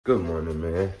Good morning,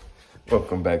 man.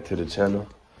 Welcome back to the channel.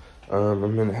 I'm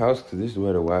in the house because this is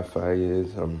where the Wi-Fi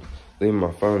is. I'm leaving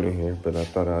my phone in here, but I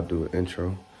thought I'd do an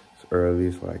intro. It's early,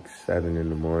 it's like 7 in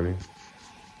the morning.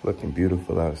 Looking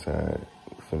beautiful outside.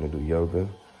 Finna do yoga.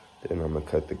 Then I'm gonna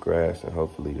cut the grass and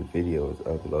hopefully the video is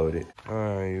uploaded. All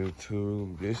right,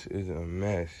 YouTube, this is a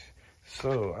mess.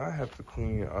 So I have to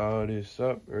clean all this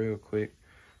up real quick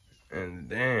and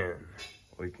then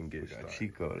we can get started.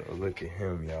 Chico though, look at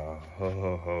him, y'all.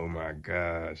 Oh my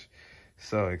gosh.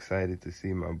 So excited to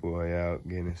see my boy out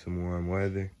getting some warm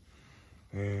weather.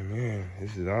 Man,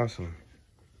 this is awesome.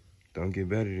 Don't get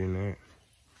better than that.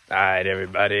 All right,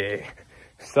 everybody.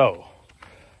 So,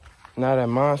 now that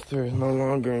Monster is no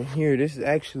longer in here, this is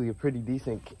actually a pretty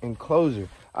decent enclosure.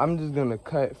 I'm just gonna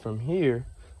cut from here,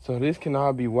 so this can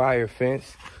all be wire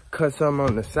fence, cut some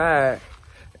on the side,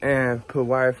 and put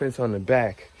wire fence on the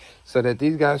back so that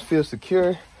these guys feel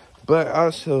secure, but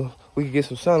also we can get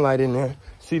some sunlight in there,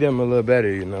 see them a little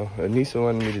better, you know. Anissa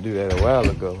wanted me to do that a while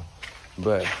ago,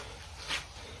 but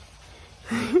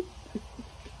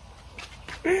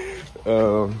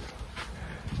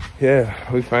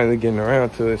yeah, we finally getting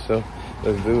around to it, so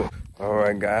let's do it. All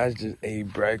right, guys, just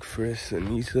ate breakfast.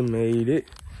 Anissa made it,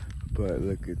 but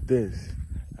look at this.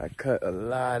 I cut a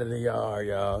lot of the yard,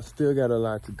 y'all. Still got a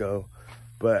lot to go,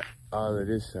 but all of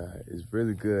this side is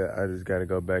really good. I just gotta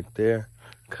go back there,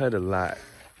 cut a lot.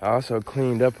 I also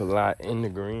cleaned up a lot in the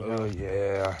greenhouse. Oh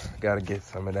yeah, gotta get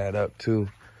some of that up too.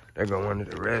 There go one of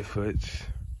the redfoots.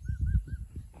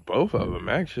 Both of them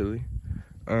actually.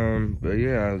 But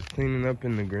yeah, I was cleaning up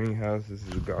in the greenhouse. This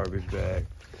is a garbage bag,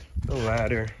 the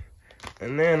ladder.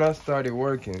 And then I started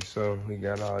working, so we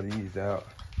got all these out.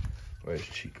 Where's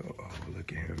Chico? Oh,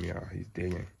 look at him, y'all. He's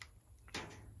digging.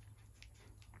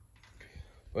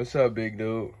 What's up, big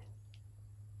dude?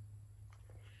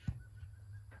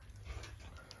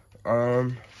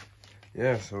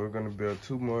 Yeah, so we're gonna build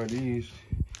 2 more of these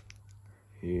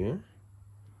here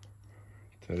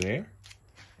to there.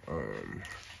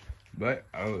 But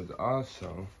I was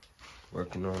also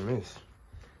working on this.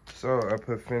 So I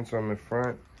put fence on the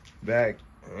front, back,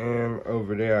 and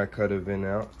over there I cut a vent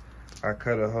out. I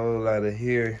cut a whole lot of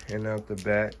here and out the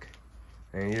back.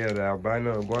 And yeah, the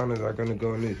albino iguanas are gonna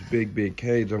go in this big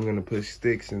cage. I'm gonna put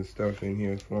sticks and stuff in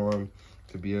here for them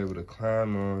to be able to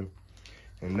climb on.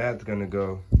 And that's gonna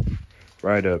go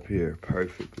right up here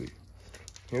perfectly.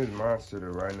 Here's Monster, the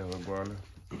rhino iguana.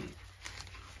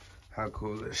 How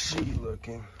cool is she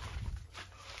looking?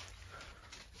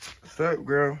 What's up,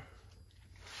 girl?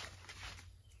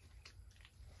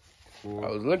 Cool. I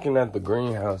was looking at the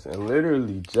greenhouse and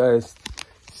literally just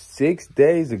 6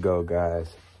 days ago,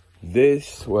 guys,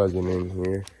 this wasn't in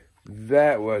here,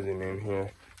 that wasn't in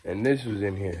here, and this was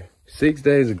in here. 6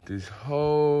 days ago, this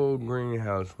whole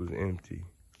greenhouse was empty.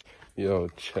 Yo,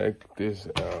 check this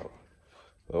out.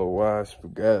 The wasp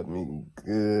got me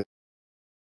good.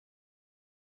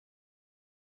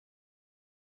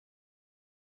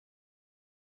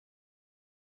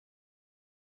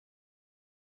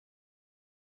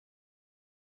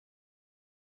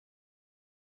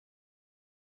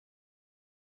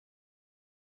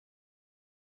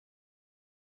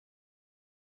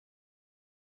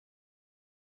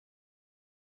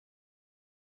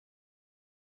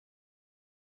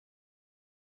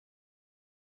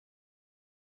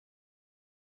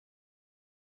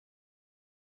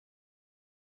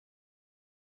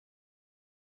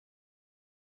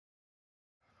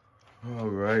 All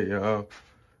right, y'all.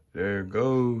 There it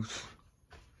goes.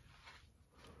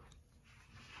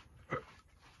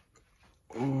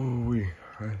 Ooh,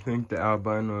 I think the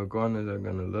albino iguanas are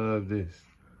gonna love this.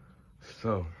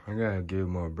 So I gotta give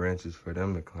more branches for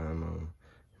them to climb on,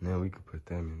 and then we can put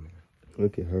them in there.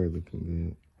 Look at her looking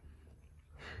good.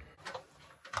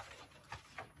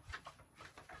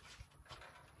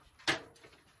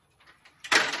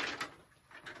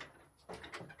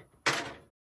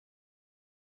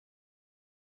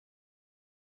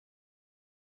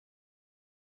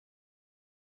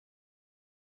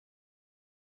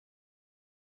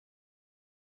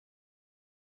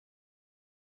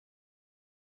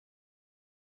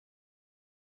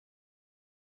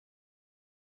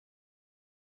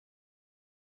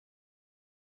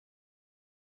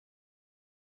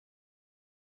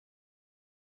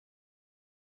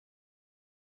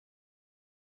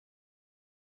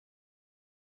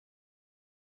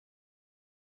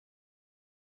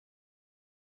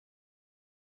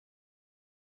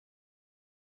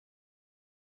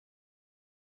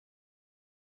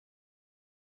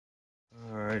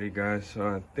 Alrighty guys, so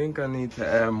I think I need to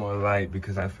add more light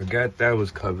because I forgot that was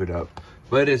covered up.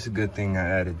 But it's a good thing I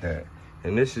added that.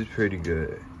 And this is pretty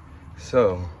good.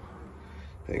 So,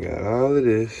 They got all of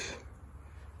this.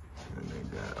 And they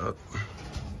got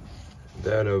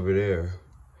that over there.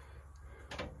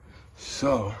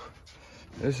 So,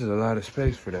 this is a lot of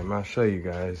space for them. I'll show you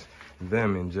guys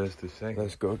them in just a second.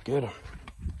 Let's go get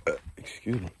them.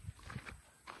 Excuse me.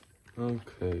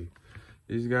 Okay.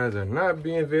 These guys are not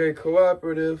being very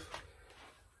cooperative.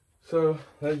 So,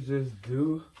 let's just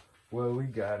do what we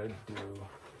gotta do.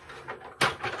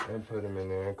 And put them in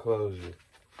their enclosure.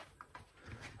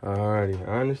 Alrighty,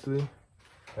 honestly,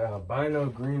 the albino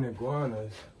green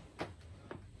iguanas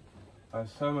are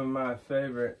some of my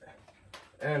favorite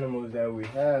animals that we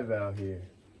have out here.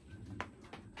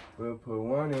 We'll put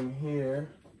one in here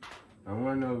and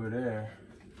one over there.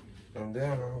 And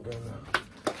then I'm gonna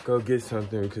go get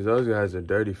something because those guys are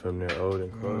dirty from their old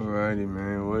enclosure. Alrighty,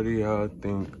 man, what do y'all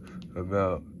think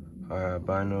about our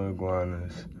albino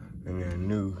iguanas and their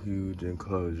new huge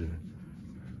enclosure?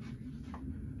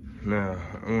 Now,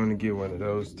 I want to get one of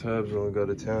those tubs when we go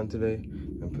to town today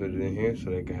and put it in here so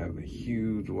they can have a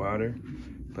huge water.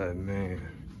 But man,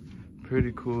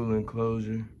 pretty cool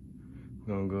enclosure.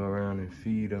 We're gonna go around and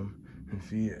feed them and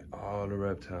feed all the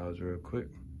reptiles real quick.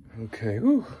 Okay,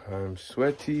 whew, I'm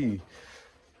sweaty.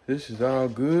 This is all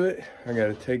good. I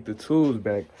gotta take the tools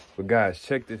back. But guys,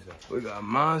 check this out. We got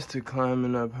Monster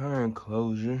climbing up her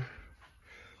enclosure.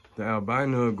 The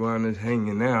albino iguana's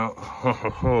hanging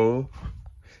out.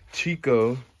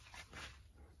 Chico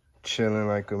chilling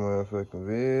like a motherfucking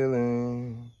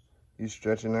villain. You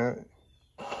stretching out?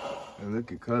 And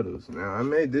look at Cuddles. Now, I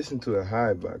made this into a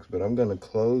high box, but I'm gonna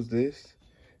close this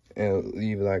and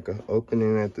leave like an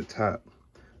opening at the top.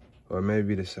 Or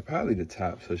maybe probably the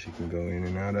top so she can go in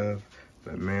and out of.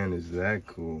 But man, is that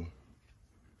cool.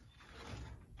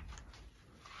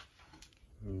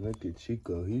 And look at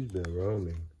Chico, he's been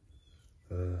rolling.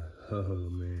 Oh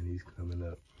man, he's coming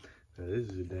up. Now, this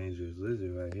is a dangerous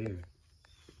lizard right here.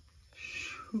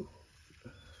 Shoo.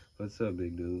 What's up,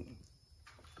 big dude?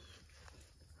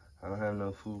 I don't have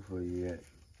no food for you yet.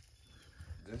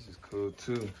 This is cool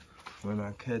too. When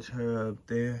I catch her up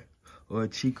there, or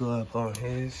Chico up on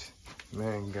his,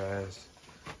 man, guys,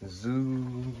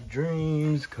 zoo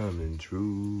dreams coming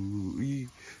true.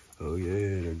 Oh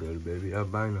yeah, there go the baby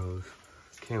albinos.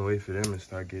 Can't wait for them to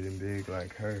start getting big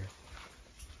like her.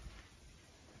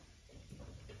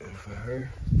 And for her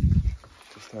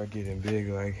to start getting big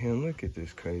like him, look at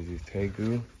this crazy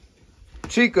Tegu.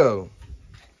 Chico!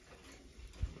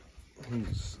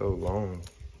 He's so long.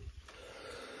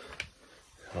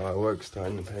 Hard work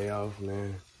starting to pay off,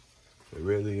 man. It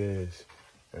really is.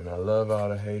 And I love all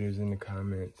the haters in the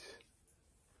comments.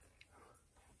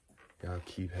 Y'all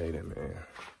keep hating, man.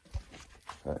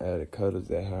 I added Cuddles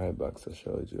that high box I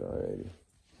showed you already.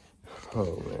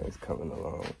 Oh man, it's coming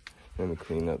along. Let me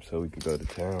clean up so we can go to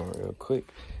town real quick.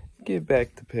 Get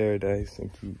back to Paradise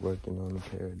and keep working on the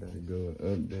Paradise Go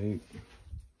update.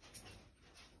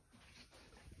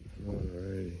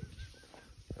 Alrighty.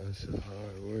 That's some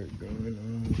hard work going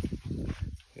on.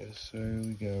 Yes, sir.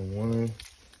 We got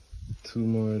 2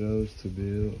 more of those to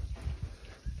build.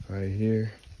 Right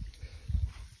here.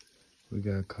 We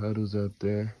got Cuddles up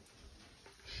there.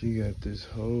 She got this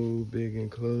whole big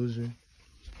enclosure.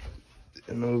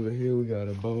 And over here we got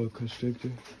a boa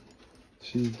constrictor.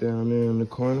 She's down there in the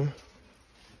corner.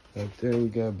 Up there we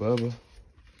got Bubba.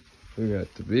 We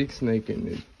got the big snake in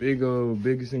this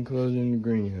biggest enclosure in the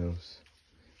greenhouse.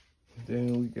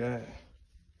 Then we got,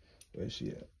 where's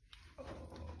she at? Oh,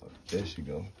 there she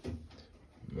go.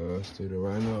 Monster, the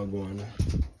rhino iguana,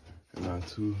 and our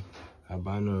 2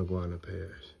 albino iguana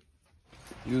pairs.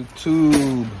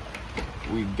 YouTube,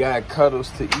 we got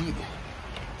Cuddles to eat.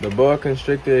 The boa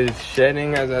constrictor is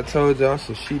shedding, as I told y'all,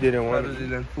 so she didn't want it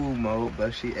in food mode,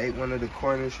 but she ate one of the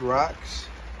Cornish rocks.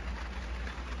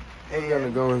 And I'm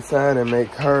gonna go inside and make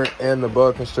her and the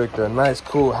boa constrictor a nice,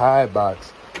 cool high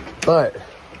box. But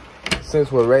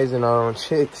since we're raising our own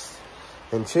chicks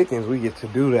and chickens, we get to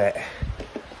do that.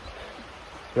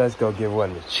 Let's go give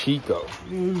one to Chico.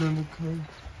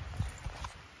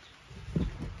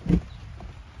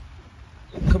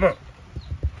 Come on.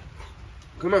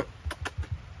 Come on.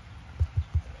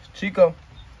 Chico.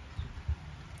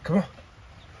 Come on.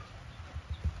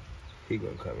 He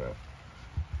gonna come out.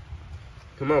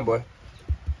 Come on, boy.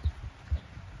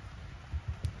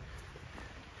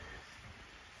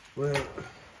 Well,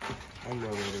 I know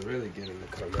where to really get him to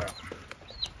come out.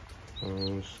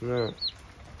 Oh, snap.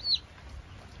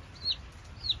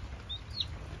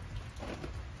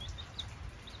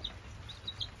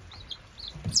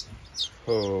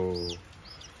 Oh,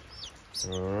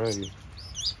 alrighty.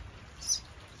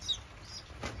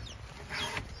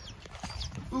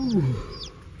 Ooh.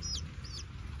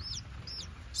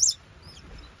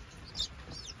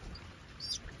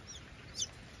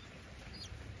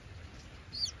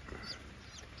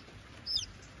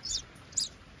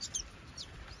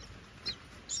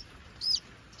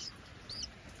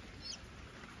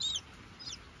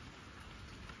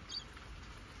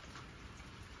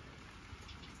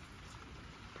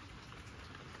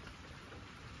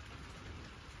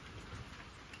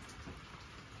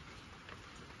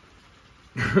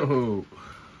 Oh,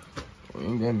 we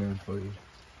ain't got nothing for you.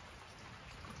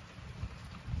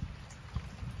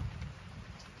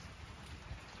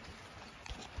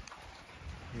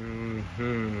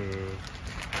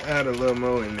 I had a little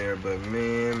more in there, but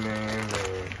man,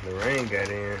 the rain got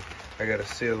in. I gotta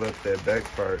seal up that back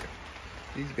part.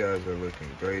 These guys are looking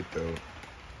great though.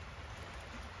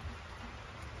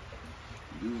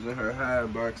 Using her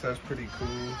hide box, that's pretty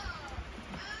cool.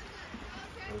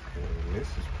 Okay, this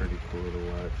is pretty cool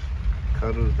to watch.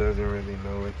 Cuddles doesn't really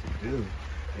know what to do.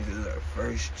 This is our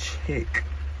first chick.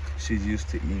 She's used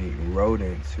to eating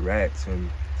rodents, rats, and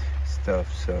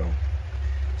stuff, so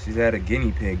she's had a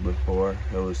guinea pig before.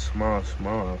 It was small,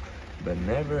 but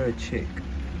never a chick.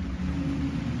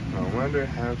 I wonder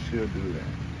how she'll do that.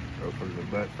 Go from the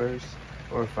butt first,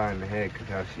 or find the head, because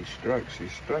how she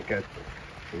struck at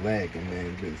the leg and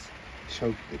then just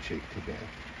choked the chick to death.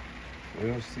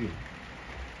 We'll see.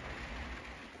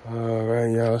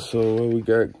 Alright, y'all, so what we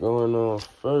got going on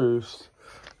first,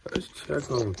 let's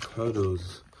check on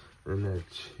Cuddles and that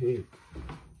chick.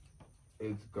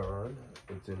 It's gone.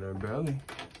 It's in her belly.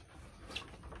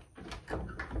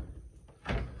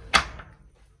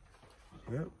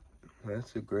 Yep,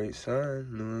 that's a great sign.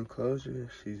 New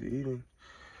enclosure. She's eating.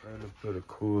 I'm trying to put a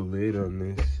cool lid on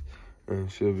this,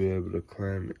 and she'll be able to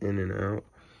climb in and out.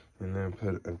 And then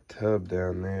put a tub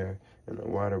down there and a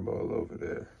water bowl over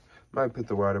there. Might put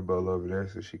the water bowl over there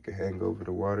so she can hang over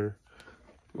the water.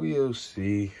 We'll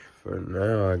see. For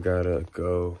now, I gotta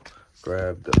go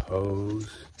grab the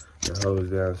hose and hose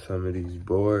down some of these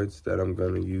boards that I'm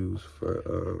gonna use for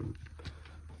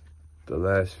the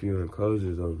last few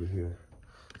enclosures over here.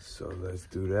 So let's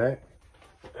do that.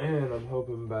 And I'm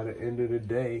hoping by the end of the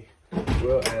day,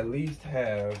 we'll at least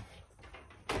have,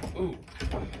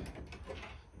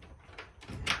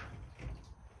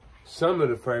 some of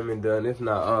the framing done, if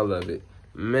not all of it.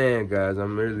 Man, guys,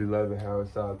 I'm really loving how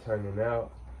it's all turning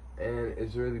out. And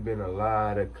it's really been a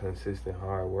lot of consistent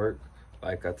hard work.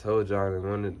 Like I told y'all in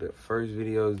one of the first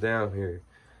videos down here,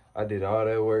 I did all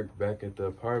that work back at the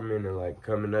apartment and like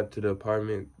coming up to the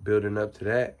apartment, building up to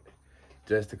that,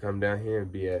 just to come down here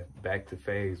and be back to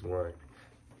phase one.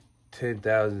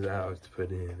 10,000 hours to put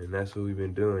in, and that's what we've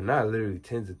been doing. Not literally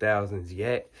tens of thousands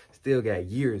yet. Still got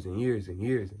years and years and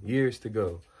years and years to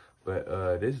go. But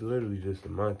this is literally just a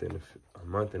month and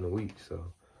a week.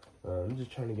 So I'm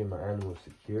just trying to get my animals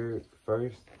secured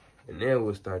first, and then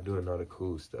we'll start doing all the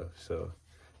cool stuff. So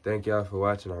thank y'all for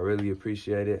watching. I really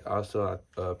appreciate it. Also,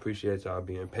 I appreciate y'all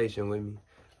being patient with me.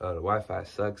 The Wi-Fi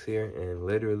sucks here, and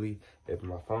literally, if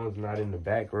my phone's not in the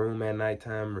back room at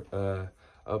nighttime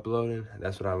uploading,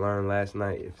 that's what I learned last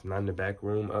night. If it's not in the back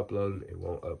room uploading, it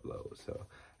won't upload. So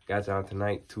got y'all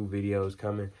tonight, 2 videos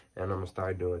coming, and I'm gonna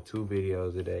start doing 2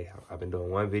 videos a day. I've been doing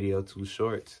 1 video, 2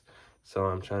 shorts, so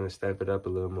I'm trying to step it up a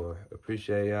little more.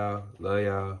 Appreciate y'all, love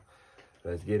y'all.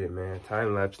 Let's get it, man.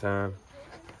 Time lapse time.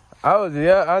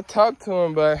 I talked to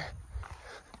him, but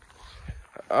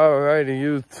alrighty,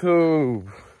 YouTube.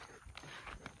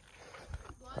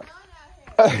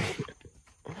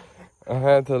 I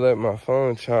had to let my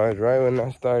phone charge right when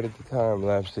I started the time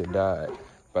lapse. It died,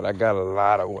 but I got a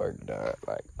lot of work done,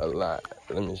 like a lot.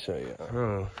 Let me show you.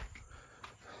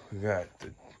 We got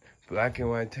the black and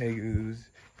white tegus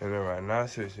and the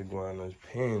rhinoceros iguanas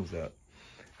pins up.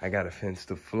 I gotta fence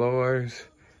the floors,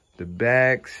 the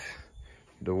backs,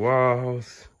 the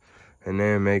walls, and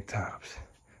then make tops.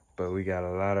 But we got a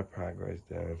lot of progress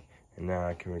done, and now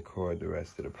I can record the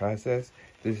rest of the process.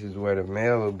 This is where the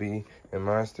male will be, and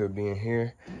mine still being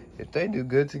here. If they do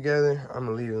good together, I'm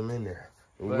gonna leave them in there.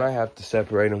 We might have to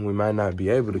separate them. We might not be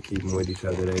able to keep them with each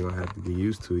other. They're gonna have to get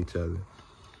used to each other.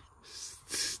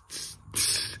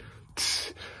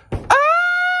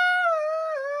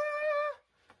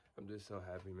 I'm just so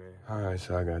happy, man. All right,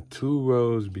 so I got 2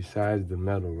 rows besides the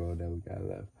metal row that we got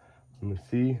left. I'm gonna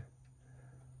see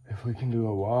if we can do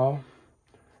a wall,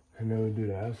 and then we'll do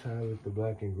the outside with the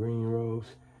black and green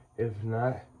rows. If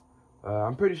not,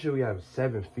 I'm pretty sure we have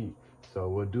 7 feet. So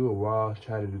we'll do a wall,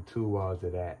 try to do 2 walls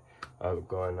of that,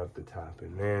 going up the top,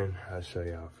 and then I'll show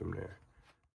y'all from there.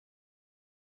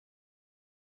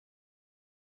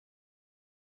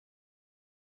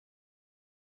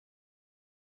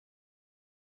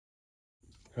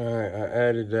 All right, I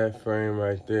added that frame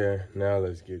right there. Now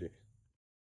let's get it.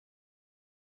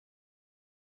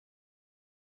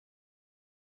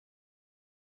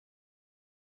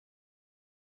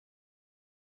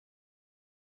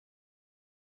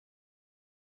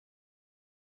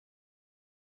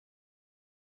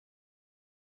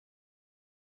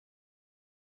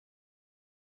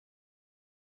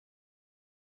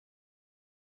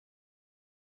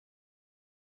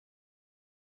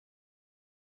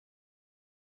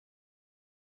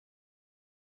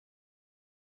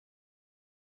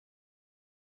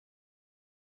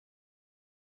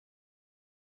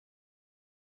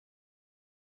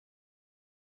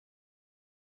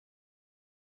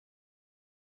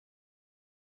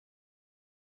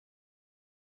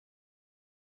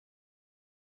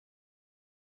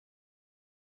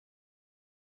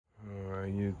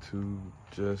 here too,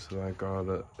 just like all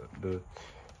the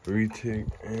retic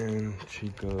and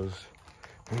Chico's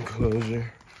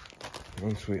enclosure.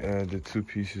 Once we add the 2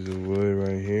 pieces of wood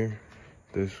right here,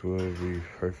 this will be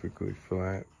perfectly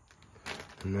flat.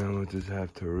 And then we'll just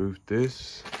have to roof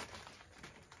this.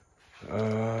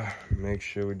 Make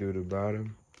sure we do the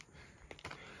bottom.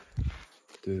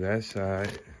 Do that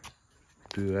side.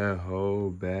 Do that whole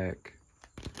back.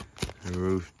 And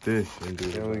roof this and do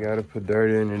that. We gotta put dirt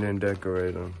in and then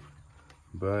decorate them.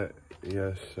 But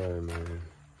yes, sir, man.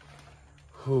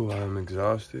 Whew, I'm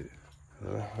exhausted.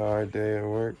 A hard day at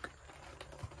work.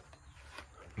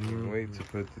 Can't wait to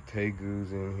put the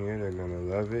tegus in here. They're gonna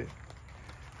love it.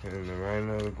 And the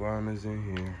rhino iguanas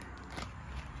in here.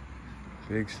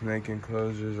 Big snake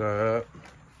enclosures are up.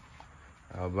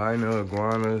 Albino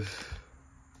iguanas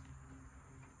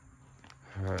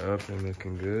are up and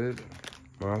looking good.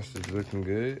 Monster's looking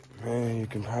good. Man, you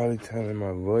can probably tell in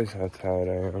my voice how tired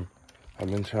I am. I've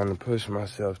been trying to push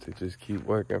myself to just keep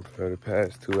working for the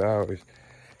past 2 hours.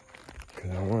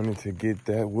 Cause I wanted to get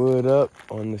that wood up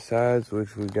on the sides,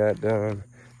 which we got done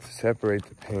to separate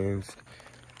the pins,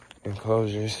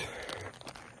 enclosures.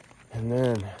 And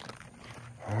then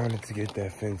I wanted to get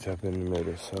that fence up in the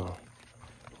middle. So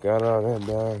got all that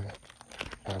done.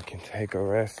 I can take a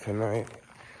rest tonight,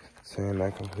 saying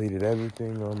I completed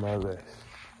everything on my list.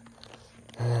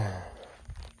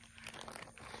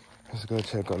 Let's go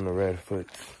check on the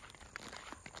redfoots.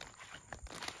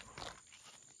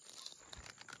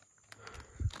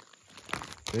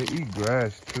 They eat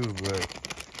grass too, but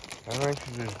I like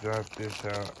to just drop this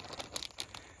out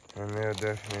and they'll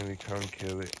definitely come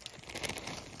kill it.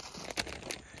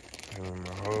 Give them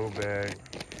a whole bag.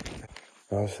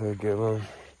 Also give them,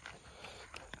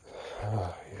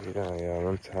 y'all,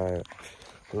 I'm tired.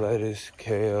 Lettuce,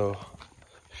 kale,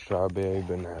 strawberry,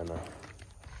 banana,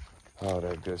 all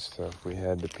that good stuff. We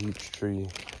had the peach tree.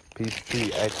 Peach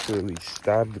tree actually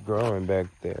stopped growing back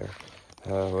there.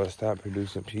 Well, stopped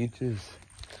producing peaches.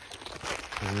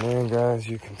 And then, guys,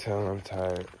 you can tell I'm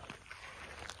tired.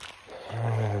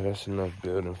 That's enough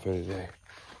building for today.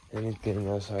 Anything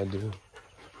else I do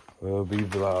will be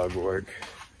vlog work.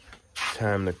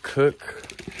 Time to cook.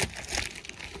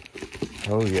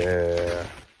 Oh, yeah.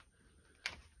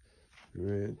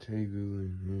 Red tegu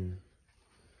in here.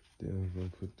 Then I'm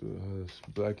gonna put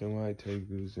the black and white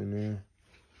tegus in there.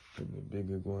 Put the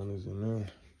big iguanas in there.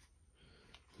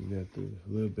 We got the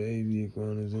little baby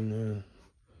iguanas in there.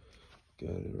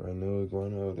 Got it. Rhino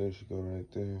iguana. Oh, there she go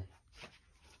right there.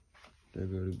 There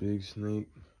go the big snake.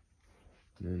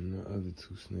 And then the other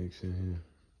 2 snakes in here.